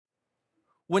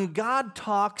When God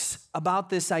talks about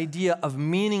this idea of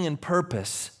meaning and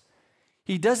purpose,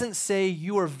 he doesn't say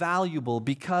you are valuable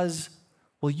because,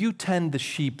 well, you tend the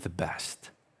sheep the best.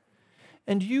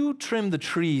 And you trim the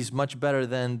trees much better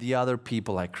than the other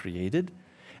people I created.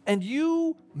 And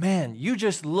you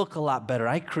just look a lot better.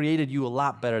 I created you a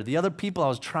lot better. The other people, I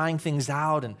was trying things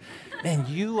out, and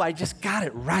I just got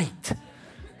it right.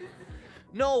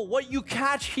 No, what you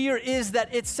catch here is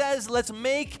that it says, let's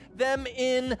make them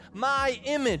in my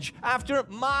image, after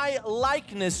my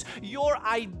likeness. Your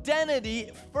identity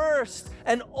first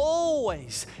and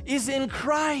always is in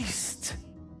Christ.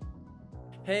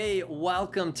 Hey,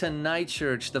 welcome to Night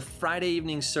Church, the Friday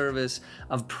evening service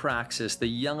of Praxis, the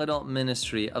young adult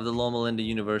ministry of the Loma Linda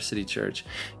University Church.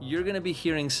 You're going to be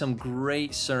hearing some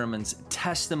great sermons,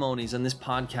 testimonies on this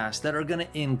podcast that are going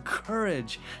to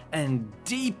encourage and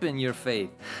deepen your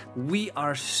faith. We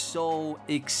are so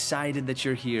excited that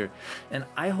you're here, and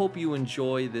I hope you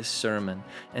enjoy this sermon,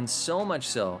 and so much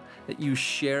so that you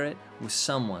share it with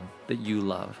someone that you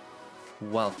love.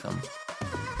 Welcome.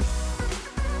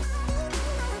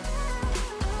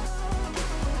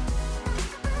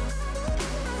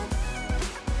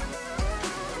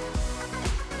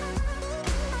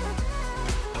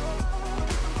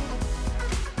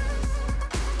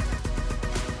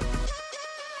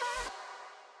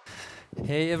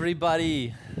 Hey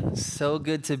everybody, so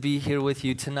good to be here with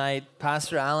you tonight.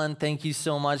 Pastor Alan, thank you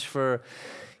so much for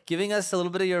giving us a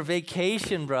little bit of your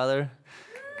vacation, brother.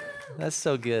 That's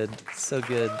so good, so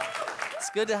good. It's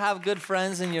good to have good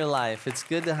friends in your life.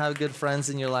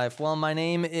 Well, my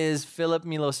name is Filip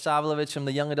Milosavljevic. I'm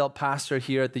the young adult pastor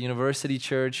here at the University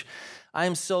Church. I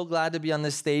am so glad to be on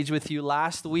this stage with you.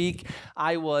 Last week,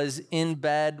 I was in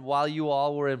bed while you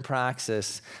all were in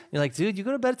Praxis. You're like, dude, you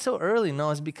go to bed so early. No,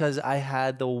 it's because I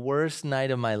had the worst night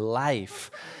of my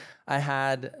life. I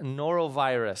had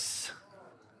norovirus.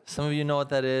 Some of you know what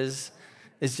that is.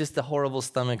 It's just a horrible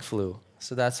stomach flu.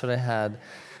 So that's what I had.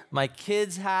 My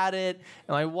kids had it, and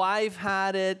my wife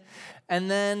had it,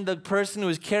 and then the person who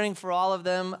was caring for all of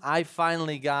them, I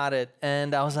finally got it.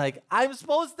 And I was like, I'm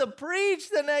supposed to preach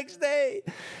the next day.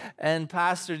 And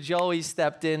Pastor Joey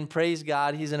stepped in. Praise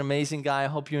God. He's an amazing guy. I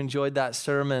hope you enjoyed that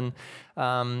sermon.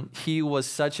 He was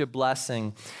such a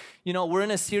blessing. You know, we're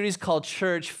in a series called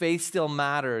Church, Faith Still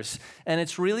Matters. And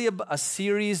it's really a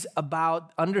series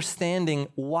about understanding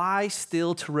why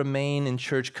still to remain in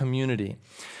church community.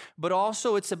 But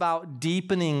also it's about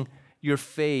deepening your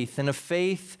faith, and a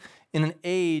faith in an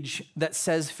age that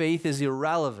says faith is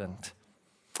irrelevant.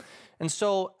 And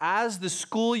so as the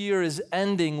school year is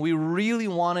ending, we really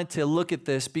wanted to look at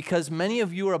this because many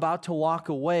of you are about to walk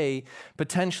away,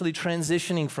 potentially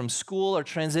transitioning from school or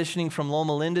transitioning from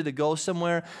Loma Linda to go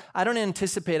somewhere. I don't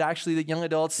anticipate actually that young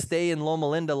adults stay in Loma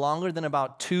Linda longer than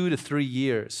about 2 to 3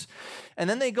 years. And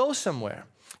then they go somewhere.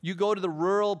 You go to the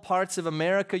rural parts of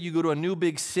America, you go to a new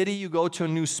big city, you go to a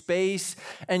new space,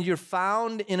 and you're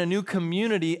found in a new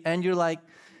community, and you're like,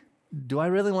 do I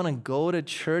really want to go to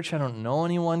church? I don't know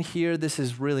anyone here. This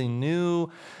is really new.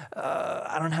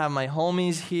 I don't have my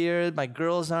homies here. My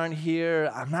girls aren't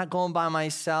here. I'm not going by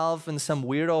myself and some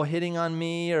weirdo hitting on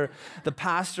me, or the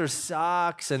pastor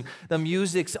sucks and the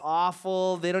music's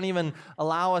awful. They don't even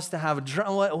allow us to have a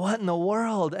drum. What in the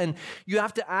world? And you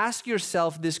have to ask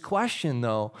yourself this question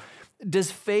though.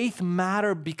 Does faith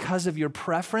matter because of your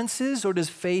preferences, or does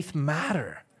faith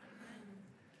matter?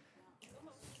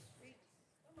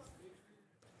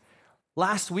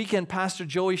 Last weekend, Pastor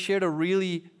Joey shared a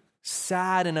really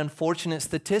sad and unfortunate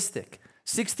statistic.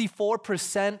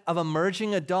 64% of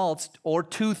emerging adults, or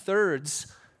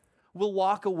 2/3, will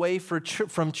walk away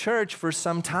from church for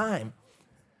some time.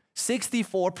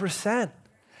 64%.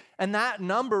 And that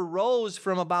number rose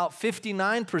from about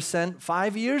 59%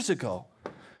 5 years ago.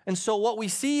 And so what we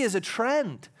see is a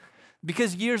trend,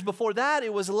 because years before that,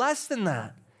 it was less than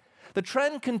that. The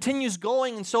trend continues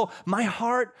going, and so my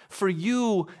heart for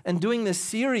you and doing this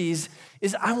series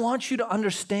is I want you to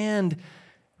understand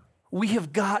we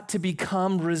have got to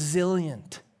become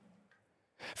resilient.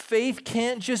 Faith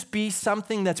can't just be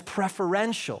something that's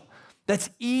preferential, that's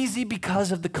easy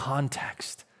because of the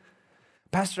context.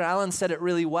 Pastor Alan said it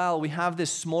really well. We have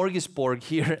this smorgasbord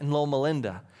here in Loma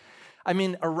Linda. I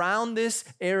mean, around this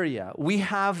area, we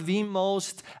have the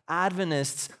most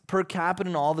Adventists per capita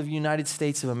in all of the United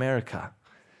States of America.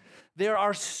 There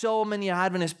are so many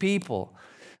Adventist people.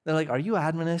 They're like, are you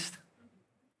Adventist?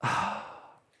 Oh,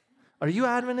 are you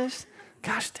Adventist?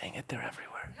 Gosh dang it, they're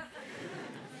everywhere.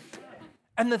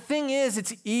 And the thing is,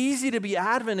 it's easy to be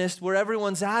Adventist where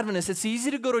everyone's Adventist. It's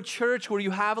easy to go to church where you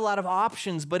have a lot of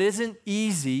options, but it isn't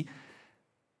easy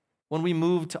when we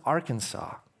move to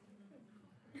Arkansas.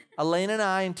 Elaine and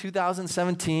I, in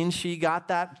 2017, she got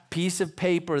that piece of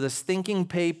paper, the stinking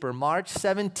paper, March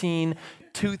 17,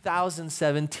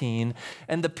 2017.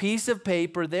 And the piece of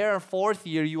paper, there, fourth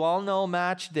year, you all know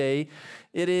Match Day.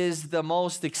 It is the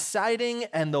most exciting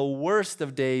and the worst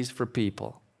of days for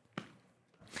people.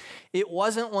 It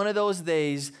wasn't one of those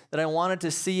days that I wanted to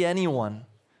see anyone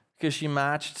because she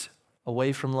matched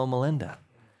away from Loma Linda.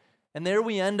 And there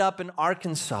we end up in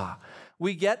Arkansas.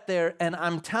 We get there, and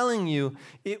I'm telling you,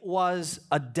 it was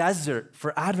a desert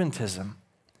for Adventism.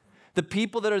 The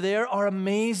people that are there are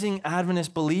amazing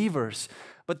Adventist believers,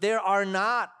 but there are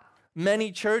not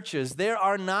many churches. There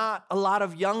are not a lot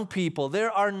of young people. There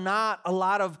are not a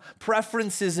lot of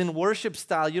preferences in worship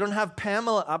style. You don't have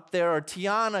Pamela up there or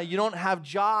Tiana. You don't have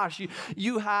Josh.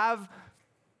 You have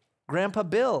Grandpa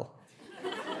Bill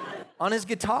on his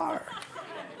guitar.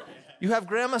 You have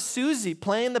Grandma Susie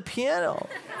playing the piano.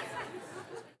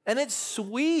 And it's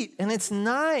sweet and it's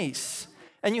nice.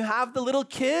 And you have the little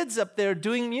kids up there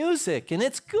doing music, and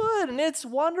it's good and it's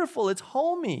wonderful. It's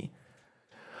homey.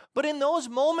 But in those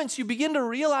moments, you begin to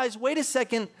realize, wait a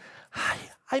second,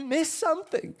 I missed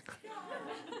something.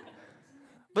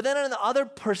 But then on the other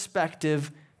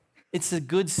perspective, it's a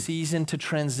good season to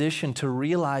transition, to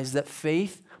realize that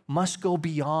faith must go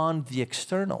beyond the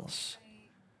externals.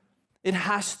 It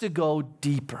has to go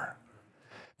deeper.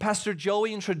 Pastor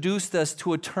Joey introduced us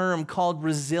to a term called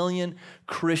resilient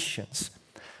Christians.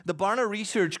 The Barna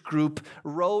Research Group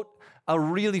wrote a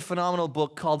really phenomenal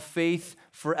book called Faith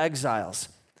for Exiles.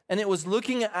 And it was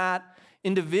looking at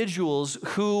individuals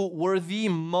who were the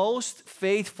most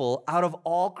faithful out of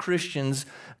all Christians,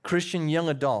 Christian young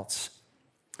adults.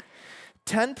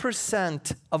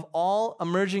 10% of all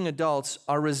emerging adults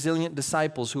are resilient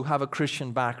disciples who have a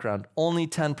Christian background. Only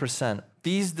 10%.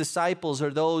 These disciples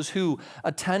are those who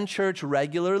attend church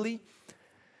regularly.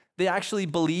 They actually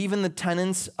believe in the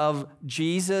tenets of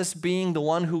Jesus being the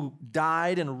one who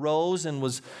died and rose and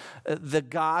was the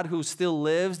God who still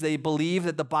lives. They believe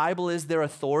that the Bible is their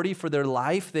authority for their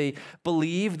life. They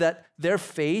believe that their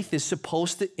faith is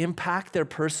supposed to impact their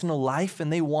personal life,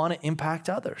 and they want to impact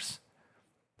others.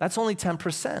 That's only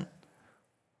 10%.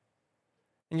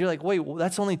 And you're like, wait,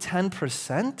 that's only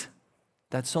 10%?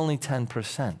 That's only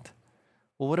 10%.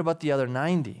 Well, what about the other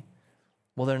 90?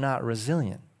 Well, they're not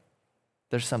resilient.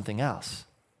 There's something else.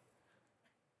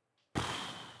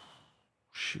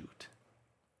 Shoot.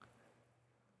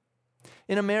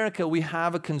 In America, we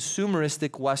have a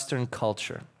consumeristic Western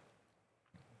culture.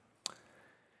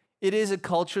 It is a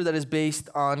culture that is based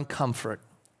on comfort.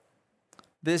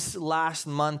 This last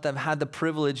month, I've had the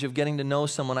privilege of getting to know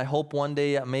someone. I hope one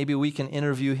day maybe we can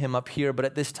interview him up here, but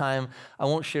at this time, I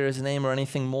won't share his name or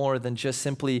anything more than just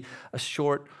simply a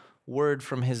short word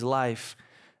from his life.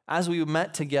 As we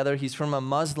met together, he's from a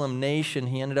Muslim nation.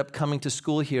 He ended up coming to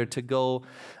school here to go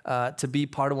to be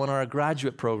part of one of our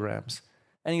graduate programs.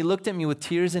 And he looked at me with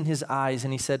tears in his eyes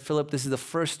and he said, Philip, this is the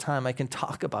first time I can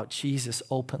talk about Jesus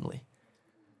openly.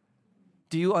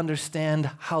 Do you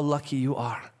understand how lucky you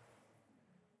are?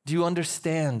 Do you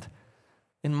understand?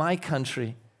 In my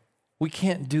country, we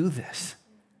can't do this.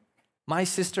 My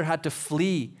sister had to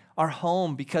flee our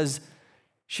home because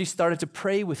she started to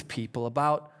pray with people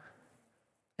about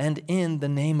and in the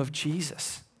name of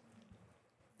Jesus.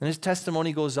 And his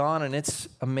testimony goes on, and it's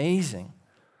amazing.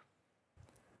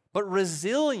 But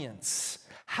resilience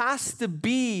has to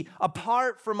be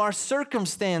apart from our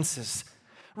circumstances.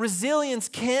 Resilience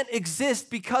can't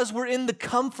exist because we're in the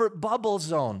comfort bubble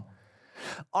zone.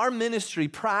 Our ministry,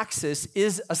 Praxis,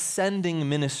 is ascending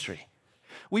ministry.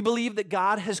 We believe that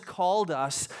God has called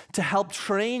us to help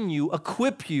train you,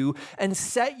 equip you, and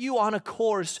set you on a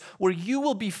course where you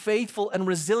will be faithful and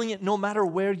resilient no matter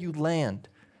where you land.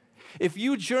 If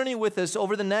you journey with us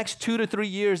over the next 2 to 3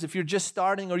 years, if you're just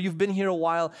starting or you've been here a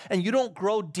while and you don't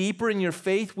grow deeper in your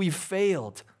faith, we've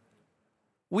failed.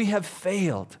 We have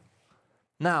failed.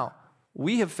 Now,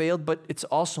 we have failed, but it's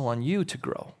also on you to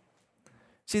grow.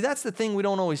 See, that's the thing we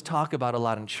don't always talk about a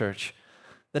lot in church,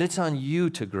 that it's on you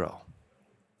to grow.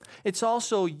 It's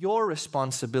also your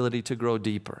responsibility to grow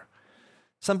deeper.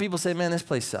 Some people say, man, this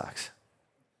place sucks.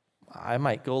 I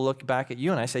might go look back at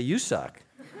you and I say, you suck.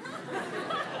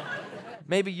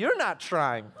 Maybe you're not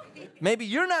trying. Maybe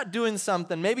you're not doing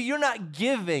something. Maybe you're not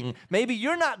giving. Maybe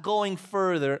you're not going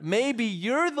further. Maybe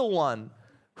you're the one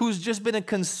who's just been a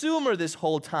consumer this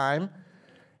whole time.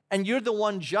 And you're the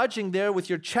one judging there with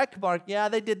your check mark. Yeah,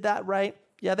 they did that right.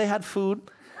 Yeah, they had food.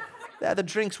 Yeah, the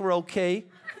drinks were okay.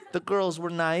 The girls were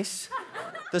nice.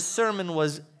 The sermon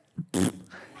was,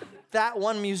 that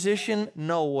one musician,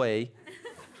 no way.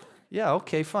 Yeah,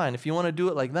 okay, fine, if you want to do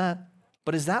it like that.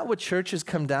 But is that what church has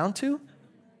come down to?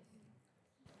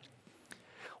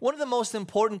 One of the most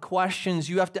important questions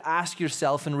you have to ask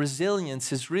yourself in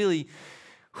resilience is really,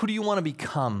 who do you want to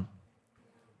become?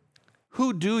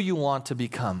 Who do you want to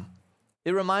become?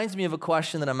 It reminds me of a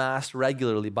question that I'm asked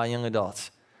regularly by young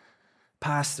adults.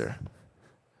 Pastor,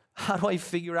 how do I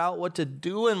figure out what to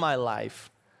do in my life?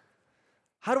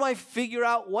 How do I figure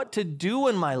out what to do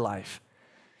in my life?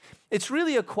 It's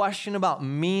really a question about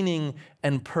meaning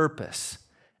and purpose.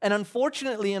 And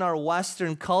unfortunately, in our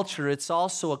Western culture, it's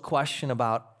also a question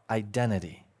about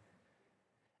identity.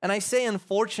 And I say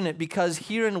unfortunate because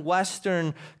here in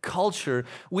Western culture,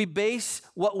 we base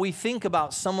what we think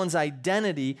about someone's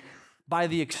identity by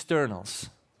the externals.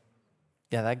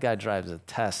 Yeah, that guy drives a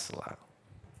Tesla.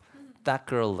 That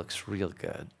girl looks real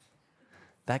good.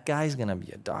 That guy's gonna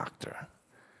be a doctor.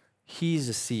 He's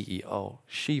a CEO.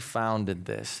 She founded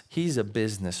this. He's a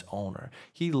business owner.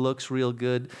 He looks real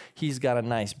good. He's got a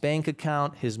nice bank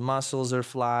account. His muscles are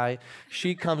fly.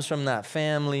 She comes from that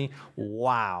family.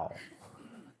 Wow.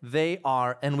 They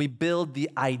are, and we build the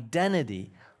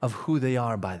identity of who they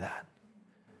are by that.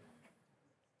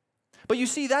 But you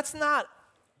see, that's not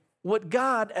what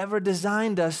God ever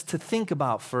designed us to think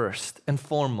about first and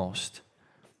foremost.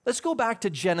 Let's go back to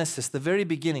Genesis, the very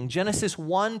beginning. Genesis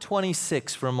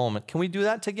 1:26 for a moment. Can we do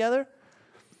that together?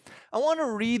 I want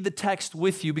to read the text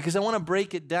with you because I want to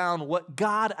break it down what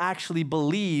God actually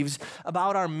believes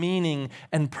about our meaning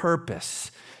and purpose.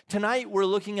 Tonight, we're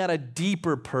looking at a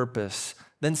deeper purpose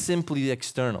than simply the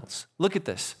externals. Look at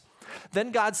this.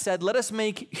 Then God said, let us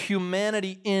make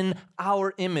humanity in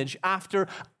our image, after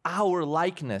our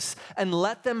likeness, and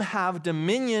let them have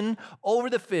dominion over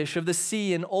the fish of the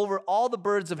sea and over all the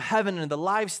birds of heaven and the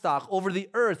livestock, over the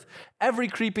earth, every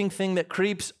creeping thing that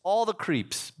creeps, all the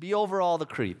creeps, be over all the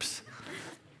creeps.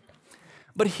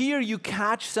 But here you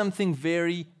catch something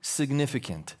very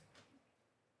significant.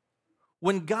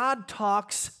 When God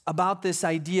talks about this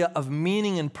idea of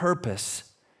meaning and purpose,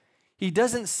 He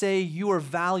doesn't say you are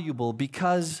valuable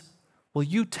because, well,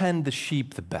 you tend the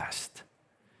sheep the best.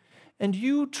 And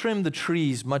you trim the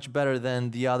trees much better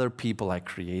than the other people I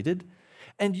created.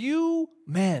 And you,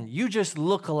 man, you just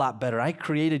look a lot better. I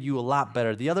created you a lot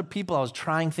better. The other people, I was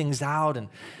trying things out, and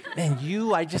man,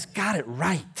 I just got it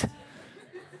right.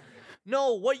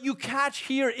 No, what you catch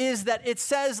here is that it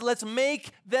says, let's make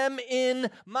them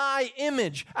in my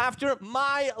image, after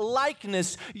my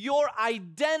likeness. Your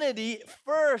identity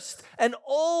first and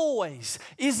always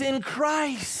is in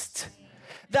Christ.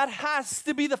 That has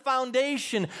to be the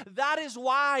foundation. That is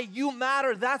why you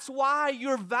matter. That's why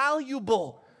you're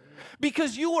valuable.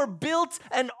 Because you were built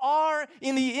and are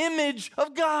in the image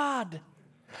of God.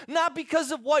 Not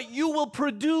because of what you will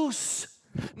produce.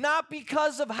 Not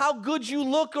because of how good you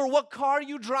look or what car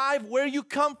you drive, where you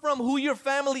come from, who your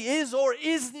family is or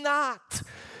is not.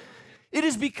 It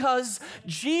is because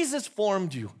Jesus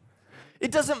formed you.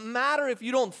 It doesn't matter if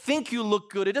you don't think you look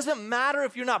good. It doesn't matter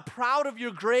if you're not proud of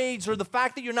your grades or the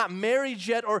fact that you're not married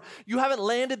yet or you haven't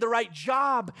landed the right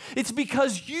job. It's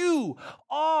because you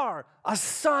are a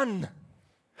son.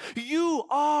 You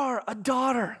are a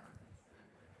daughter.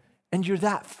 And you're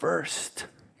that first.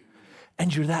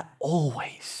 And you're that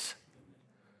always.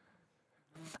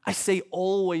 I say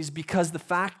always because the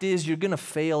fact is you're going to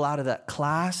fail out of that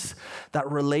class.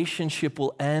 That relationship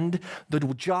will end. The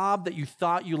job that you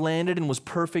thought you landed and was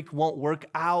perfect won't work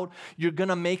out. You're going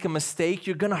to make a mistake.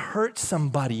 You're going to hurt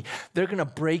somebody. They're going to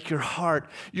break your heart.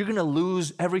 You're going to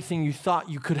lose everything you thought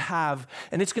you could have,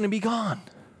 and it's going to be gone.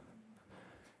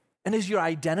 And is your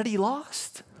identity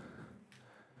lost?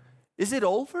 Is it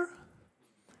over?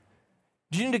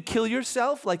 Do you need to kill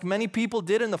yourself like many people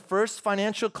did in the first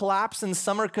financial collapse and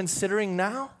some are considering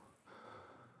now?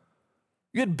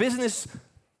 You had business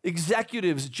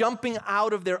executives jumping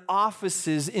out of their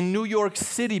offices in New York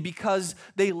City because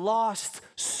they lost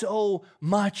so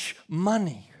much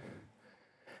money.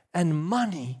 And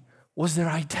money was their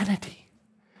identity.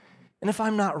 And if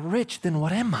I'm not rich, then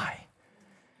what am I?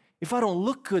 If I don't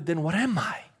look good, then what am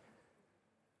I?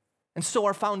 And so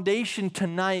our foundation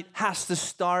tonight has to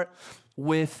start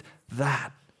with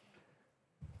that.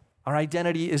 Our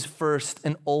identity is first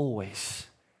and always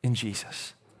in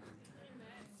Jesus.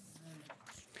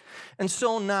 And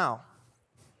so now,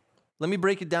 let me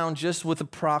break it down just with a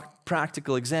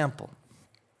practical example.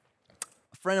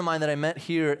 A friend of mine that I met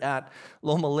here at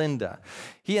Loma Linda,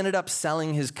 he ended up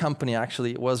selling his company.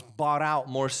 Actually, it was bought out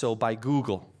more so by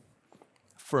Google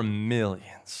for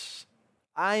millions.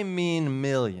 I mean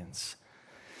millions.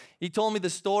 He told me the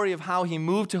story of how he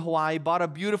moved to Hawaii, bought a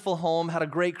beautiful home, had a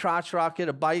great crotch rocket,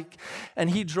 a bike, and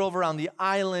he drove around the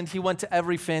island. He went to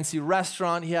every fancy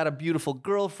restaurant. He had a beautiful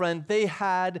girlfriend. They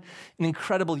had an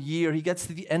incredible year. He gets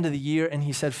to the end of the year and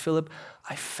he said, Philip,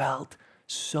 I felt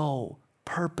so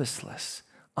purposeless,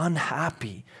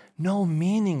 unhappy, no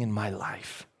meaning in my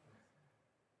life.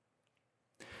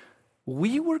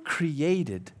 We were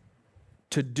created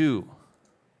to do.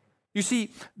 You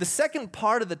see, the second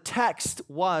part of the text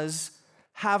was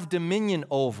have dominion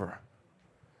over.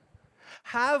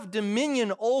 Have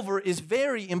dominion over is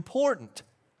very important.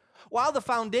 While the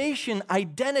foundation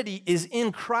identity is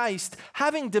in Christ,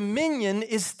 having dominion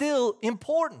is still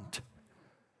important.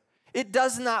 It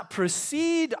does not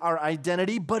precede our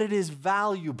identity, but it is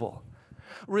valuable.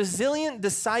 Resilient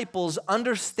disciples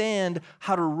understand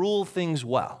how to rule things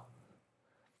well.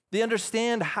 They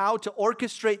understand how to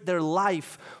orchestrate their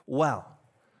life well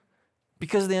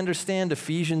because they understand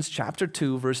Ephesians chapter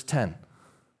 2, verse 10.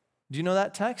 Do you know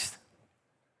that text?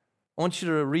 I want you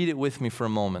to read it with me for a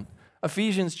moment.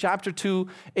 Ephesians chapter 2,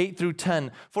 8 through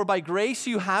 10. For by grace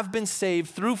you have been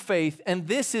saved through faith, and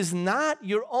this is not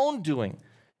your own doing.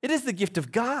 It is the gift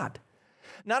of God,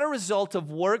 not a result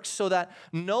of works, so that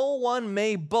no one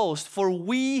may boast. For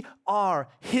we are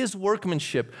his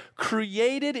workmanship,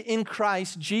 created in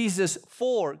Christ Jesus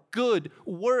for good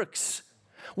works,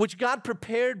 which God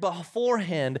prepared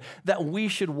beforehand that we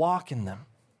should walk in them.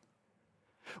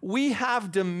 We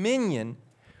have dominion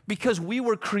because we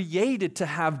were created to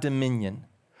have dominion.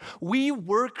 We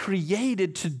were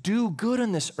created to do good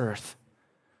on this earth.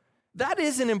 That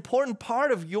is an important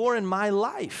part of your and my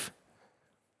life.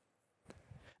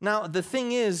 Now, the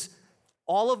thing is,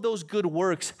 all of those good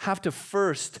works have to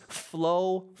first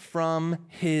flow from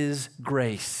his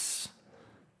grace.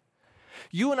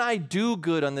 You and I do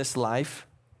good on this life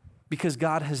because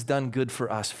God has done good for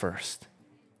us first.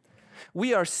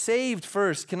 We are saved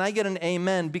first. Can I get an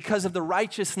amen? Because of the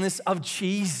righteousness of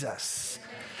Jesus.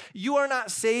 You are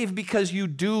not saved because you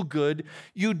do good.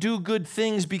 You do good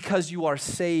things because you are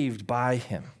saved by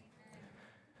him.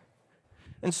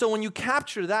 And so when you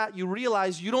capture that, you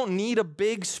realize you don't need a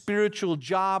big spiritual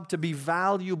job to be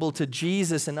valuable to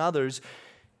Jesus and others.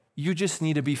 You just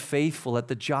need to be faithful at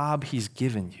the job he's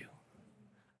given you.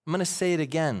 I'm going to say it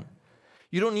again.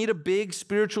 You don't need a big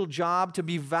spiritual job to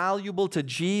be valuable to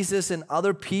Jesus and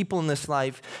other people in this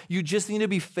life. You just need to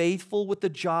be faithful with the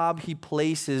job he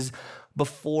places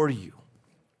before you.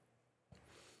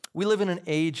 We live in an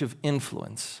age of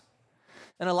influence.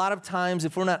 And a lot of times,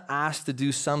 if we're not asked to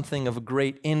do something of a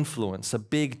great influence, a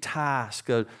big task,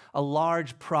 a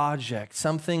large project,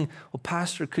 something, well,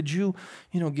 Pastor, could you,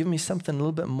 give me something a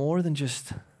little bit more than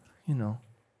just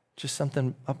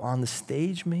something up on the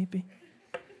stage maybe?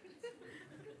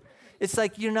 It's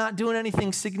like you're not doing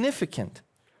anything significant.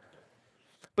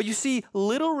 But you see,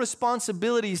 little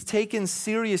responsibilities taken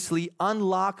seriously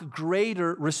unlock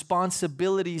greater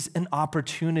responsibilities and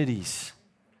opportunities.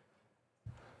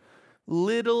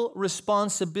 Little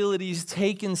responsibilities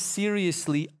taken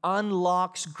seriously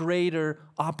unlocks greater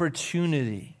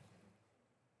opportunity.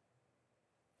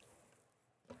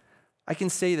 I can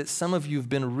say that some of you have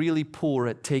been really poor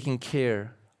at taking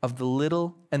care of the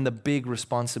little and the big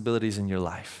responsibilities in your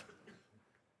life.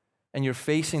 And you're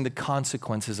facing the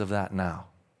consequences of that now.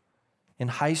 In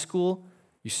high school,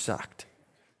 you sucked.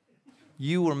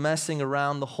 You were messing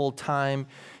around the whole time.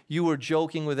 You were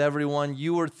joking with everyone.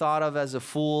 You were thought of as a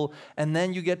fool. And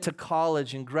then you get to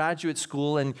college and graduate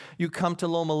school and you come to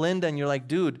Loma Linda and you're like,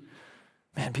 dude,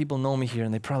 man, people know me here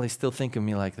and they probably still think of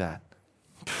me like that.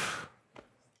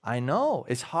 I know,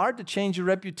 it's hard to change your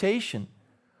reputation.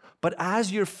 But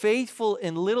as you're faithful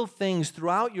in little things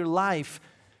throughout your life,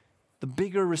 the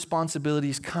bigger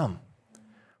responsibilities come.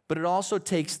 But it also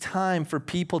takes time for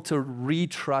people to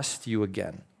re-trust you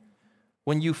again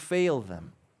when you fail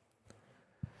them.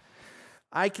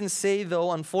 I can say,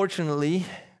 though, unfortunately,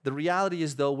 the reality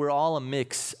is, though, we're all a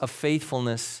mix of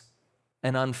faithfulness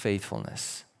and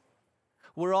unfaithfulness.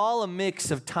 We're all a mix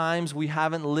of times we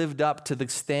haven't lived up to the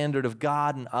standard of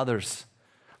God and others.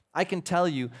 I can tell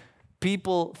you,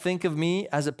 people think of me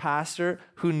as a pastor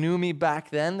who knew me back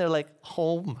then. They're like,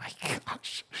 oh my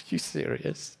gosh, are you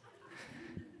serious?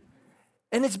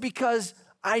 And it's because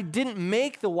I didn't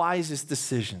make the wisest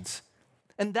decisions.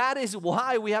 And that is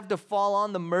why we have to fall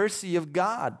on the mercy of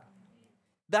God.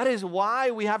 That is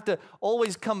why we have to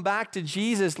always come back to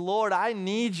Jesus. Lord, I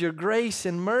need your grace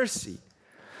and mercy.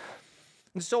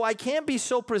 And so I can't be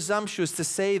so presumptuous to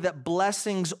say that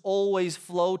blessings always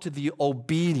flow to the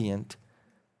obedient.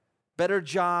 Better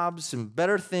jobs and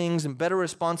better things and better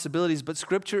responsibilities, but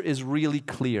Scripture is really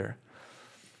clear.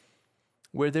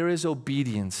 Where there is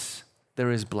obedience,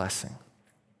 there is blessing.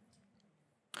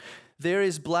 There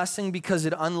is blessing because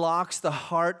it unlocks the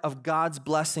heart of God's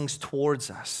blessings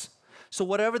towards us. So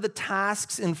whatever the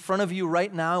tasks in front of you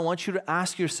right now, I want you to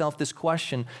ask yourself this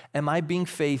question: am I being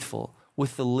faithful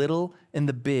with the little and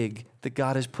the big that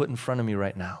God has put in front of me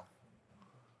right now?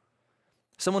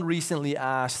 Someone recently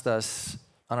asked us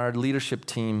on our leadership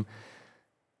team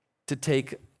to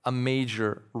take a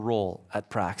major role at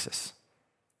Praxis.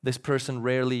 This person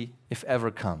rarely, if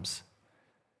ever, comes.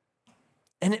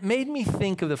 And it made me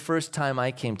think of the first time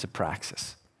I came to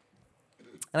Praxis.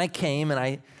 And I came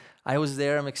and I was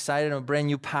there, I'm excited, I'm a brand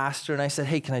new pastor, and I said,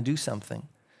 hey, can I do something?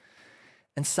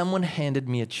 And someone handed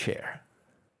me a chair.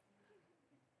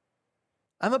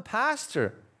 I'm a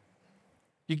pastor.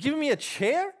 You're giving me a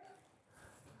chair?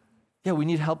 Yeah, we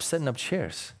need help setting up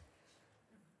chairs.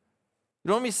 You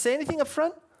don't want me to say anything up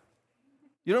front?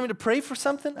 You don't want me to pray for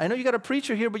something? I know you got a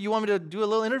preacher here, but you want me to do a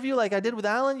little interview like I did with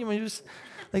Alan? You want me to just,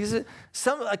 like, is it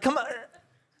come on.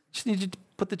 Just need you to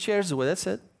put the chairs away, that's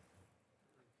it.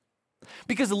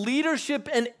 Because leadership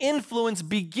and influence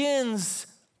begins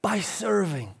by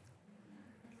serving.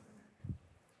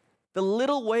 The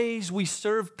little ways we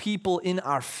serve people in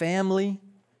our family,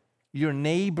 your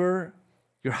neighbor,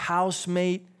 your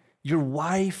housemate, your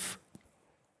wife,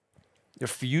 your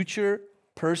future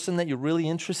person that you're really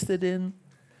interested in.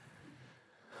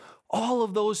 All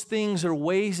of those things are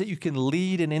ways that you can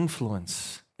lead and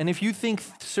influence. And if you think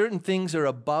certain things are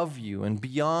above you and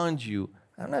beyond you,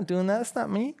 I'm not doing that, that's not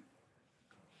me.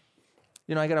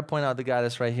 You know, I got to point out the guy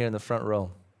that's right here in the front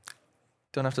row.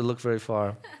 Don't have to look very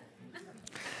far.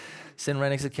 Sitting right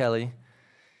next to Kelly.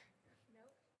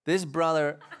 This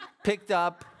brother picked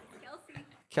up,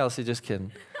 Kelsey, just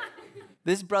kidding.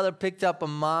 This brother picked up a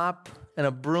mop and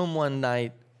a broom one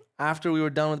night after we were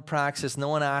done with Praxis. No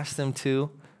one asked him to.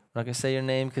 I'm not going to say your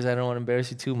name because I don't want to embarrass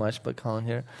you too much, but Colin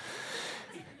here.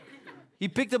 He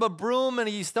picked up a broom and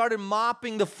he started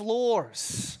mopping the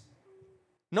floors.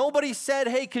 Nobody said,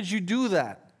 hey, could you do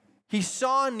that? He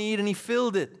saw a need and he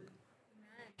filled it.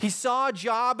 He saw a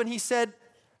job and he said,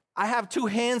 I have 2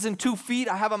 hands and 2 feet.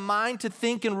 I have a mind to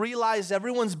think and realize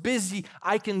everyone's busy.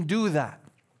 I can do that.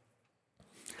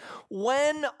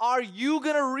 When are you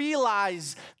going to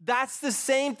realize that's the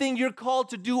same thing you're called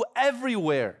to do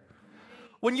everywhere?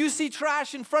 When you see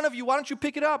trash in front of you, why don't you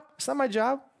pick it up? It's not my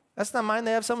job. That's not mine.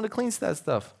 They have someone to clean that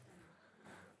stuff.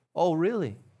 Oh,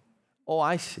 really? Oh,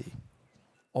 I see.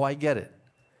 Oh, I get it.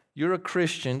 You're a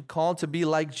Christian called to be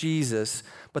like Jesus,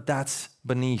 but that's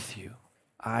beneath you.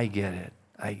 I get it.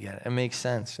 I get it. It makes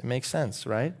sense. It makes sense,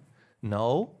 right?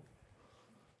 No.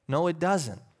 No, it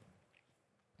doesn't.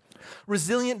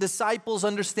 Resilient disciples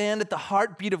understand that the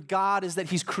heartbeat of God is that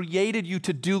He's created you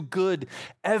to do good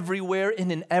everywhere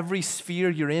and in every sphere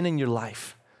you're in your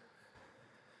life.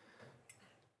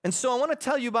 And so I want to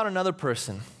tell you about another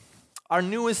person, our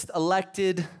newest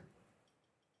elected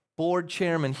board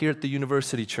chairman here at the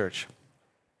University Church.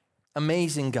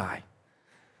 Amazing guy.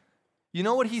 You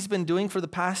know what he's been doing for the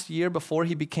past year before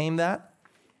he became that?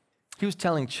 He was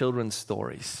telling children's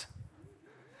stories.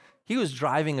 He was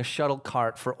driving a shuttle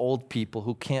cart for old people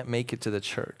who can't make it to the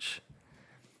church.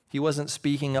 He wasn't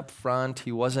speaking up front.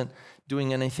 He wasn't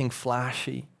doing anything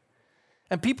flashy.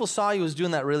 And people saw he was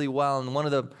doing that really well. And one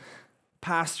of the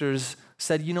pastors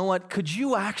said, you know what, could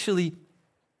you actually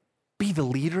be the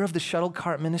leader of the shuttle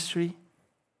cart ministry?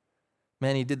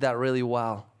 Man, he did that really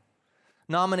well.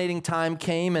 Nominating time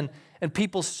came and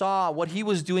people saw what he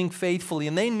was doing faithfully,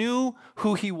 and they knew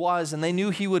who he was, and they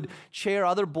knew he would chair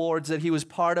other boards that he was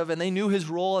part of, and they knew his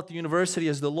role at the university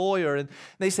as the lawyer, and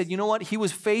they said, you know what, he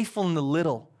was faithful in the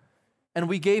little, and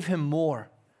we gave him more,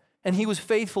 and he was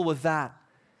faithful with that,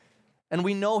 and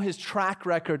we know his track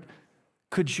record.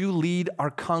 Could you lead our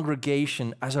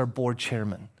congregation as our board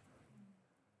chairman?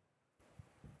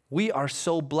 We are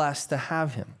so blessed to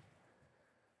have him.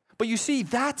 But you see,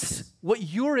 that's what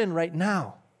you're in right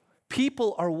now.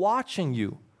 People are watching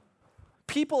you.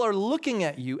 People are looking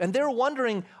at you, and they're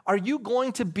wondering, are you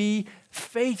going to be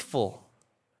faithful?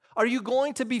 Are you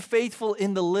going to be faithful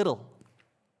in the little?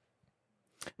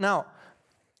 Now,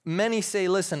 many say,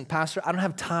 listen, Pastor, I don't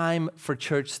have time for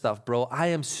church stuff, bro. I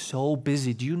am so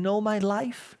busy. Do you know my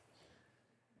life?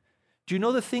 Do you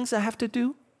know the things I have to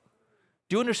do?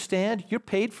 Do you understand? You're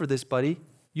paid for this, buddy.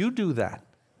 You do that.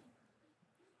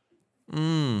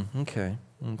 Okay.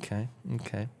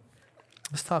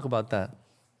 Let's talk about that.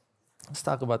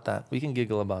 We can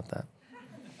giggle about that.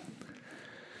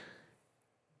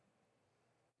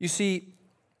 You see,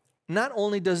 not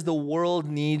only does the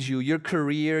world need you, your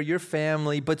career, your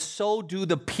family, but so do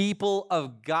the people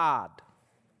of God.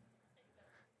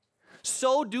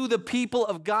 So do the people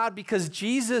of God, because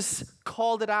Jesus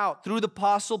called it out through the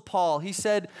Apostle Paul. He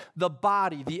said the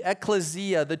body, the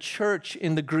ecclesia, the church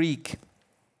in the Greek,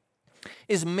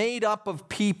 is made up of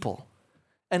people.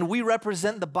 And we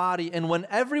represent the body. And when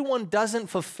everyone doesn't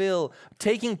fulfill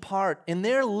taking part in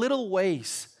their little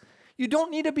ways, you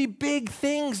don't need to be big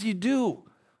things, you do.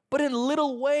 But in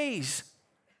little ways,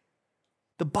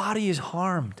 the body is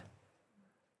harmed.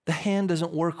 The hand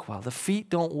doesn't work well. The feet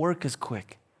don't work as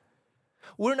quick.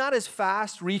 We're not as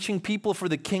fast reaching people for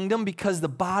the kingdom because the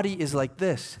body is like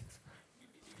this.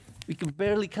 We can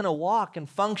barely kind of walk and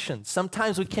function.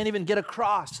 Sometimes we can't even get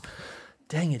across.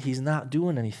 Dang it, he's not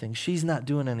doing anything. She's not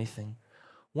doing anything.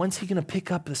 When's he going to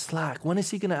pick up the slack? When is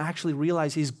he going to actually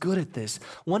realize he's good at this?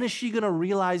 When is she going to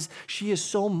realize she is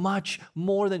so much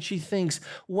more than she thinks?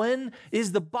 When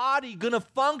is the body going to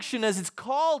function as it's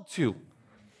called to?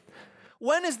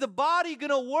 When is the body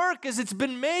going to work as it's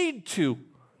been made to?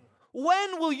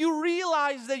 When will you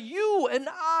realize that you and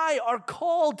I are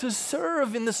called to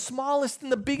serve in the smallest and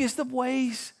the biggest of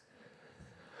ways?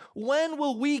 When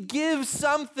will we give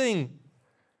something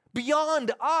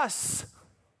beyond us?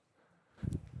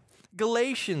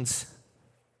 Galatians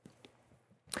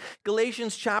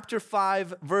chapter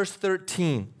 5, verse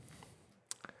 13.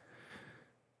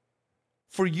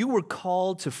 For you were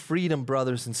called to freedom,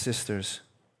 brothers and sisters.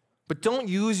 But don't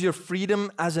use your freedom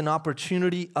as an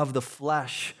opportunity of the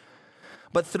flesh,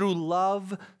 but through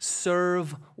love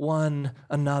serve one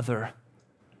another.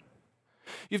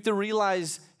 You have to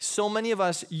realize so many of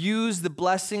us use the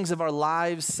blessings of our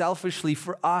lives selfishly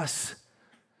for us.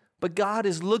 But God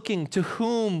is looking to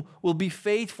whom will be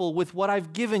faithful with what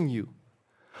I've given you.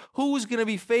 Who's going to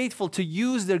be faithful to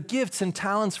use their gifts and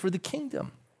talents for the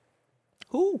kingdom?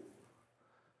 Who?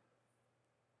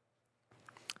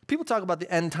 People talk about the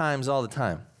end times all the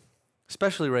time,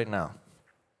 especially right now.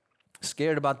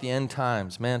 Scared about the end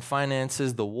times. Man,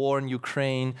 finances, the war in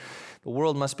Ukraine, the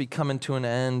world must be coming to an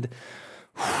end.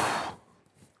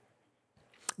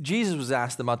 Jesus was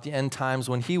asked about the end times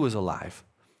when he was alive.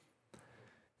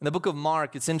 In the book of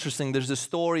Mark, it's interesting. There's a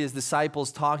story, his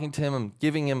disciples talking to him and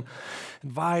giving him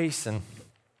advice and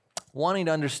wanting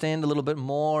to understand a little bit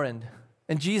more. And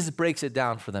Jesus breaks it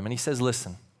down for them. And he says,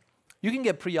 listen, you can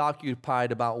get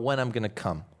preoccupied about when I'm going to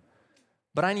come,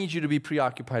 but I need you to be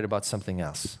preoccupied about something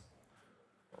else.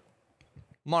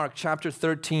 Mark chapter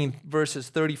 13, verses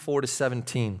 34 to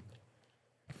 17.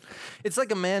 It's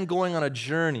like a man going on a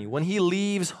journey. When he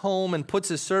leaves home and puts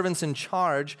his servants in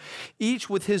charge, each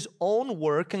with his own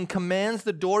work, and commands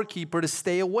the doorkeeper to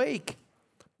stay awake.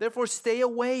 Therefore, stay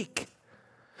awake.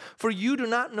 For you do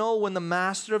not know when the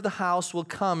master of the house will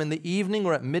come, in the evening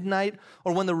or at midnight,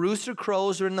 or when the rooster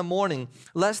crows or in the morning,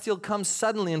 lest he'll come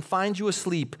suddenly and find you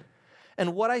asleep.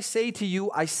 And what I say to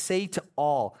you, I say to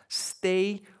all,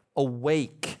 stay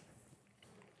awake.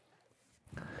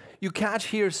 You catch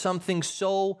here something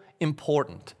so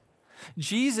important.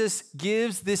 Jesus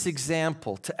gives this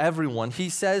example to everyone. He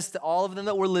says to all of them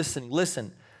that were listening,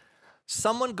 listen,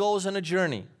 someone goes on a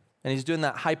journey, and he's doing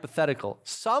that hypothetical.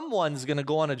 Someone's going to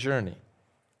go on a journey.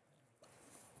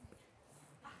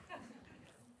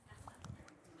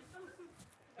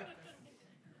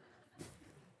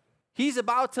 He's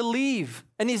about to leave,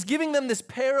 and he's giving them this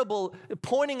parable,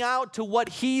 pointing out to what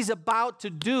he's about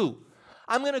to do.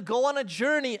 I'm going to go on a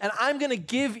journey, and I'm going to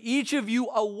give each of you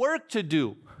a work to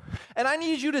do. And I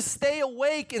need you to stay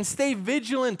awake and stay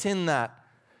vigilant in that.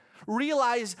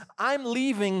 Realize I'm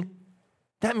leaving.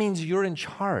 That means you're in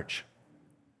charge.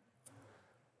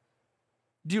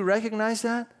 Do you recognize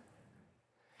that?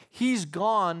 He's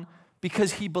gone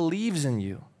because he believes in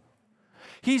you.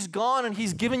 He's gone and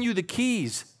he's given you the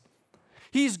keys.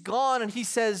 He's gone and he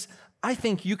says, I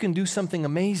think you can do something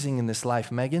amazing in this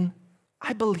life, Megan.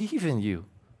 I believe in you.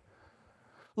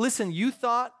 Listen, you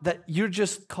thought that you're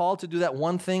just called to do that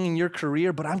one thing in your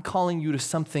career, but I'm calling you to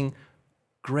something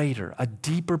greater, a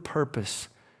deeper purpose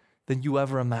than you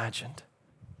ever imagined.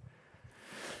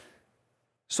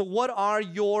 So what are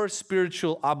your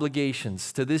spiritual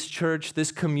obligations to this church,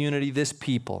 this community, this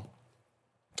people?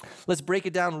 Let's break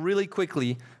it down really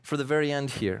quickly for the very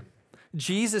end here.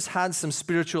 Jesus had some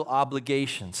spiritual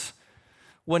obligations.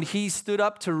 When he stood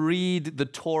up to read the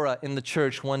Torah in the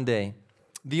church one day,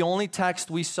 the only text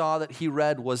we saw that he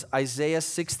read was Isaiah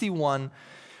 61,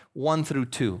 1 through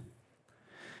 2.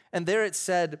 And there it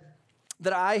said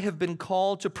that I have been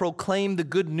called to proclaim the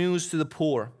good news to the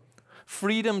poor,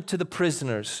 freedom to the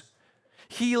prisoners,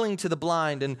 healing to the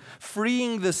blind, and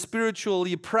freeing the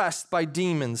spiritually oppressed by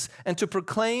demons, and to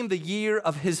proclaim the year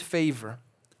of his favor.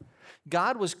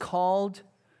 God was called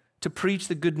to preach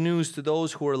the good news to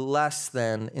those who are less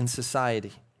than in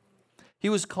society. He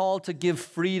was called to give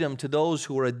freedom to those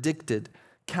who were addicted,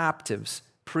 captives,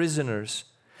 prisoners.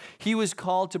 He was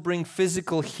called to bring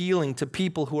physical healing to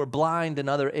people who are blind and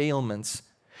other ailments.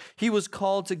 He was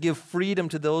called to give freedom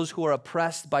to those who are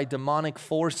oppressed by demonic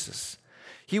forces.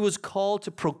 He was called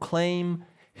to proclaim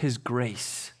His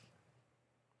grace.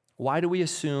 Why do we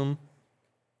assume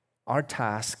our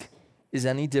task is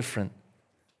any different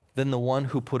than the one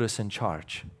who put us in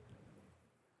charge?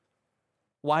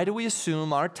 Why do we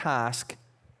assume our task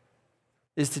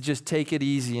is to just take it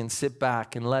easy and sit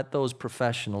back and let those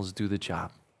professionals do the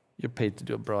job? You're paid to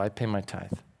do it, bro. I pay my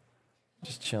tithe.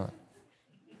 Just chilling.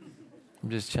 I'm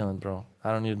just chilling, bro.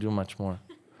 I don't need to do much more.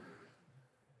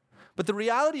 But the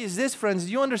reality is this, friends.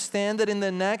 You understand that in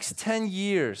the next 10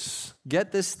 years,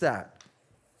 get this stat.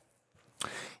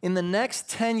 In the next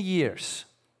 10 years,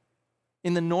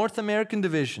 in the North American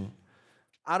division,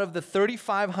 out of the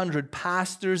 3,500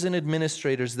 pastors and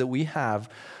administrators that we have,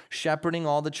 shepherding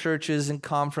all the churches and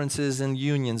conferences and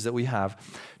unions that we have,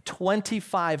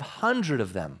 2,500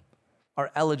 of them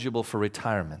are eligible for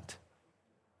retirement.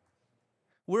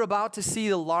 We're about to see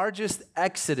the largest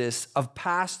exodus of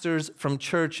pastors from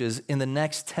churches in the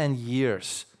next 10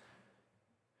 years.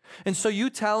 And so you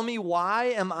tell me, why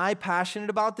am I passionate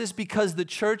about this? Because the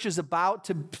church is about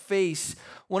to face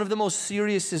one of the most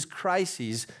serious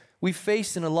crises we've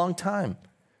faced in a long time.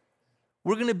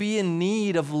 We're going to be in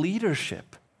need of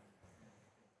leadership.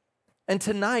 And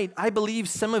tonight, I believe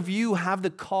some of you have the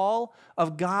call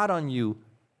of God on you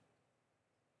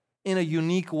in a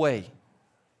unique way.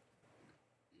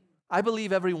 I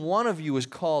believe every one of you is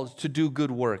called to do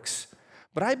good works.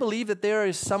 But I believe that there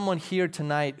is someone here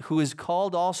tonight who is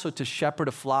called also to shepherd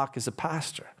a flock as a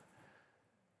pastor.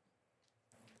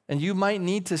 And you might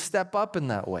need to step up in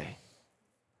that way.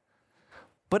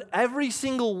 But every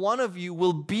single one of you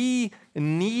will be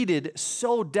needed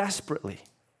so desperately.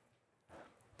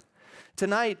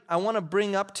 Tonight, I want to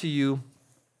bring up to you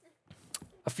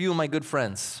a few of my good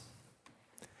friends.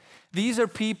 These are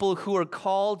people who are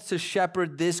called to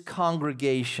shepherd this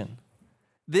congregation,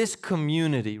 this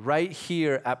community right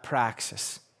here at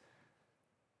Praxis.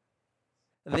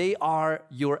 They are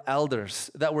your elders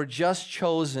that were just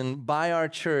chosen by our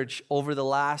church over the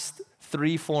last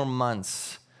 3-4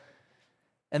 months.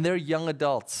 And they're young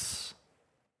adults.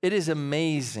 It is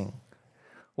amazing.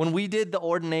 When we did the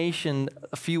ordination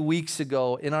a few weeks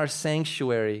ago in our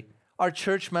sanctuary, our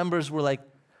church members were like,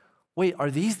 wait,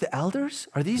 are these the elders?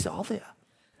 Are these all the...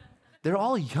 They're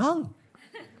all young.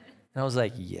 And I was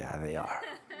like, yeah, they are.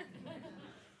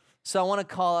 So I want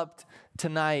to call up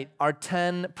tonight our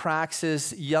 10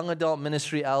 Praxis young adult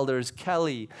ministry elders,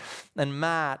 Kelly and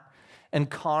Matt and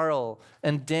Carl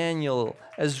and Daniel,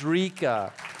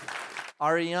 Ezrika,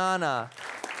 Ariana,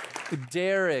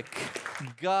 Derek,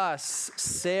 Gus,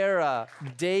 Sarah,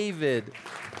 David.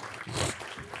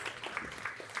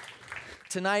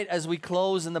 Tonight, as we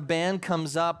close and the band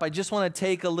comes up, I just want to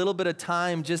take a little bit of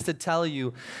time just to tell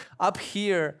you, up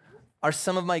here are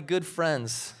some of my good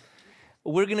friends.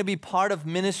 We're going to be part of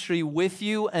ministry with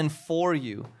you and for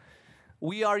you.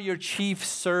 We are your chief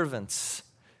servants.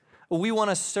 We want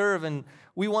to serve and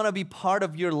we want to be part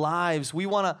of your lives. We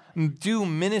want to do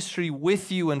ministry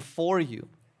with you and for you.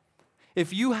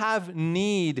 If you have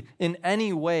need in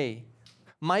any way,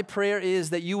 my prayer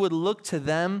is that you would look to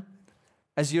them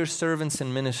as your servants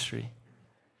in ministry.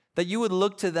 That you would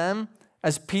look to them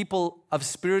as people of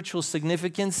spiritual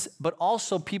significance, but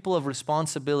also people of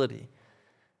responsibility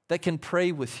that can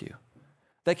pray with you,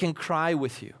 that can cry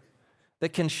with you,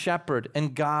 that can shepherd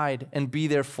and guide and be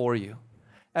there for you.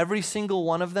 Every single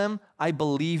one of them, I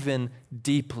believe in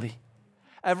deeply.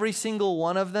 Every single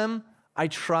one of them, I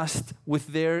trust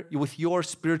with your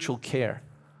spiritual care.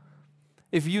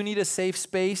 If you need a safe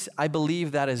space, I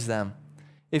believe that is them.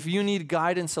 If you need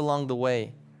guidance along the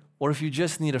way, or if you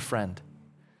just need a friend,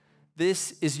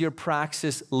 this is your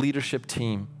Praxis leadership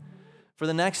team. For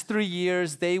the next 3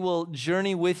 years, they will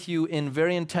journey with you in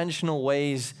very intentional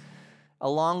ways.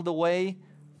 Along the way,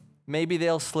 maybe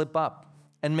they'll slip up.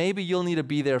 And maybe you'll need to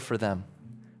be there for them.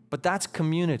 But that's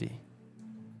community.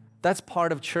 That's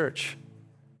part of church.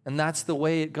 And that's the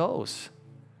way it goes.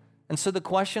 And so the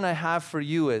question I have for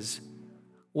you is,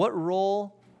 what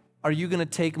role are you going to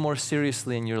take more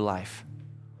seriously in your life?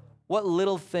 What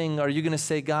little thing are you going to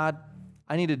say, God,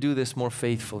 I need to do this more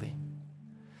faithfully?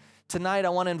 Tonight, I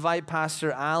want to invite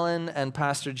Pastor Alan and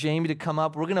Pastor Jamie to come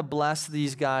up. We're going to bless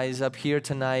these guys up here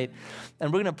tonight,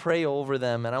 and we're going to pray over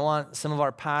them. And I want some of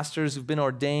our pastors who've been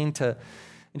ordained to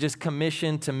just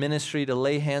commissioned to ministry to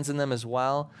lay hands on them as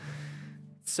well.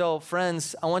 So,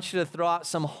 friends, I want you to throw out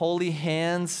some holy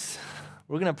hands.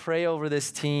 We're going to pray over this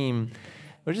team.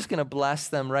 We're just going to bless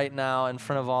them right now in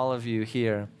front of all of you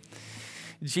here.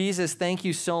 Jesus, thank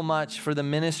you so much for the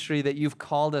ministry that you've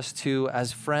called us to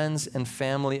as friends and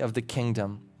family of the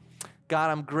kingdom. God,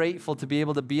 I'm grateful to be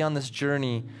able to be on this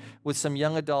journey with some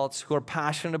young adults who are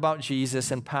passionate about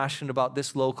Jesus and passionate about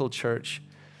this local church.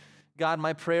 God,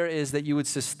 my prayer is that you would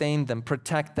sustain them,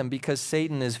 protect them, because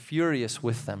Satan is furious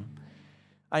with them.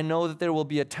 I know that there will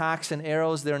be attacks and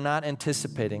arrows they're not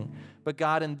anticipating. But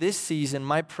God, in this season,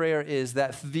 my prayer is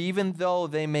that even though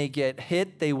they may get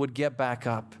hit, they would get back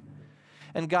up.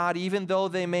 And God, even though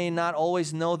they may not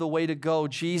always know the way to go,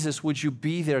 Jesus, would you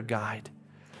be their guide?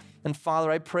 And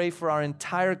Father, I pray for our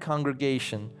entire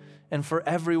congregation and for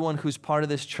everyone who's part of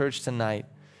this church tonight.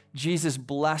 Jesus,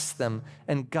 bless them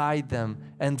and guide them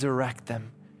and direct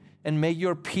them. And may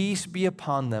your peace be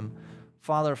upon them.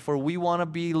 Father, for we want to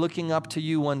be looking up to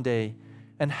you one day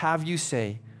and have you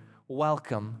say,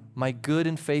 welcome, my good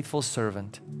and faithful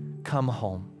servant. Come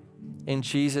home. In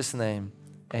Jesus' name,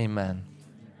 amen.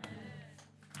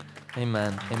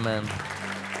 Amen. Amen.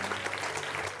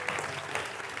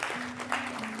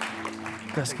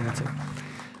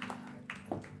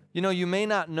 You know, you may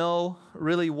not know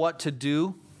really what to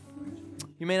do.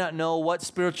 You may not know what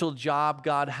spiritual job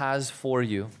God has for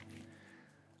you.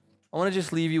 I want to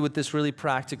just leave you with this really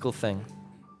practical thing.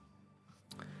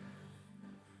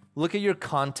 Look at your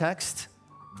context,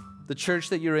 the church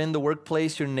that you're in, the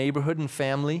workplace, your neighborhood and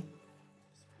family,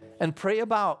 and pray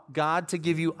about God to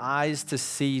give you eyes to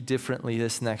see differently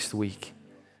this next week.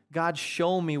 God,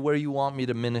 show me where you want me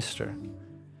to minister.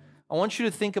 I want you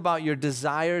to think about your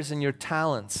desires and your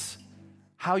talents,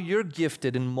 how you're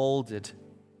gifted and molded.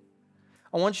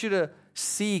 I want you to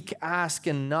seek, ask,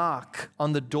 and knock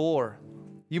on the door.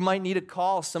 You might need to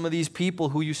call some of these people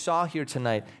who you saw here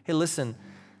tonight. Hey, listen,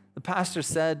 the pastor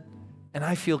said, and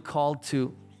I feel called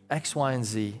to X, Y, and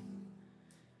Z.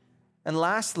 And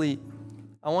lastly,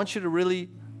 I want you to really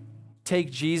take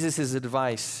Jesus'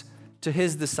 advice to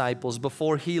his disciples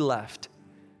before he left.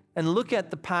 And look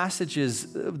at the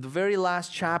passages, the very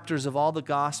last chapters of all the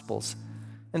Gospels,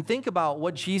 and think about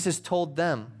what Jesus told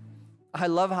them. I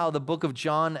love how the book of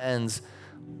John ends.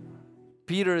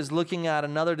 Peter is looking at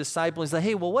another disciple. He's like,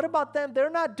 hey, well, what about them? They're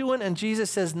not doing. And Jesus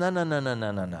says,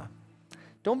 no.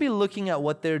 Don't be looking at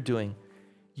what they're doing.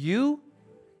 You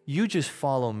just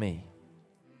follow me.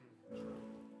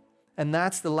 And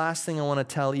that's the last thing I want to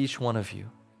tell each one of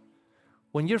you.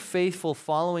 When you're faithful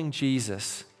following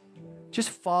Jesus, just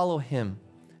follow him,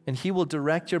 and he will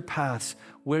direct your paths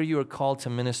where you are called to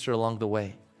minister along the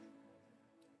way.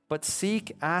 But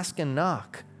seek, ask, and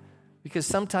knock, because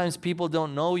sometimes people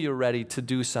don't know you're ready to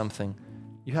do something.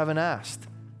 You haven't asked.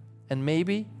 And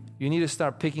maybe you need to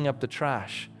start picking up the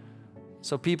trash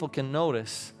so people can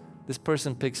notice this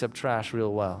person picks up trash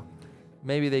real well.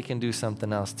 Maybe they can do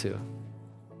something else too.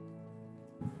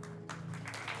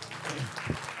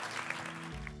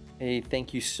 Hey,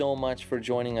 thank you so much for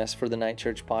joining us for the Night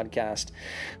Church podcast.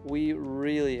 We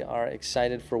really are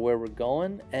excited for where we're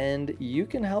going, and you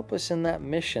can help us in that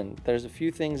mission. There's a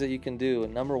few things that you can do.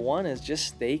 Number one is just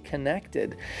stay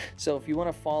connected. So if you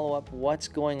want to follow up what's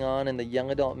going on in the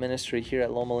young adult ministry here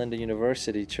at Loma Linda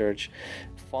University Church,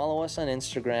 follow us on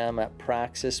Instagram at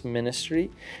Praxis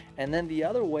Ministry. And then the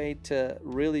other way to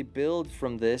really build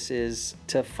from this is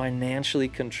to financially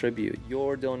contribute.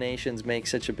 Your donations make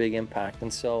such a big impact.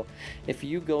 And so if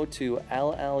you go to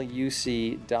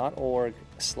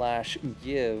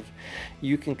lluc.org/give,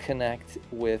 you can connect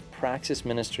with Praxis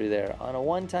Ministry there. On a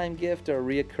one-time gift or a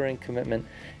reoccurring commitment,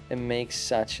 it makes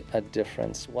such a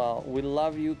difference. Well, we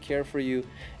love you, care for you,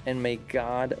 and may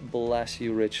God bless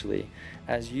you richly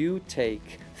as you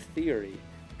take theory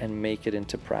and make it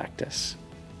into practice.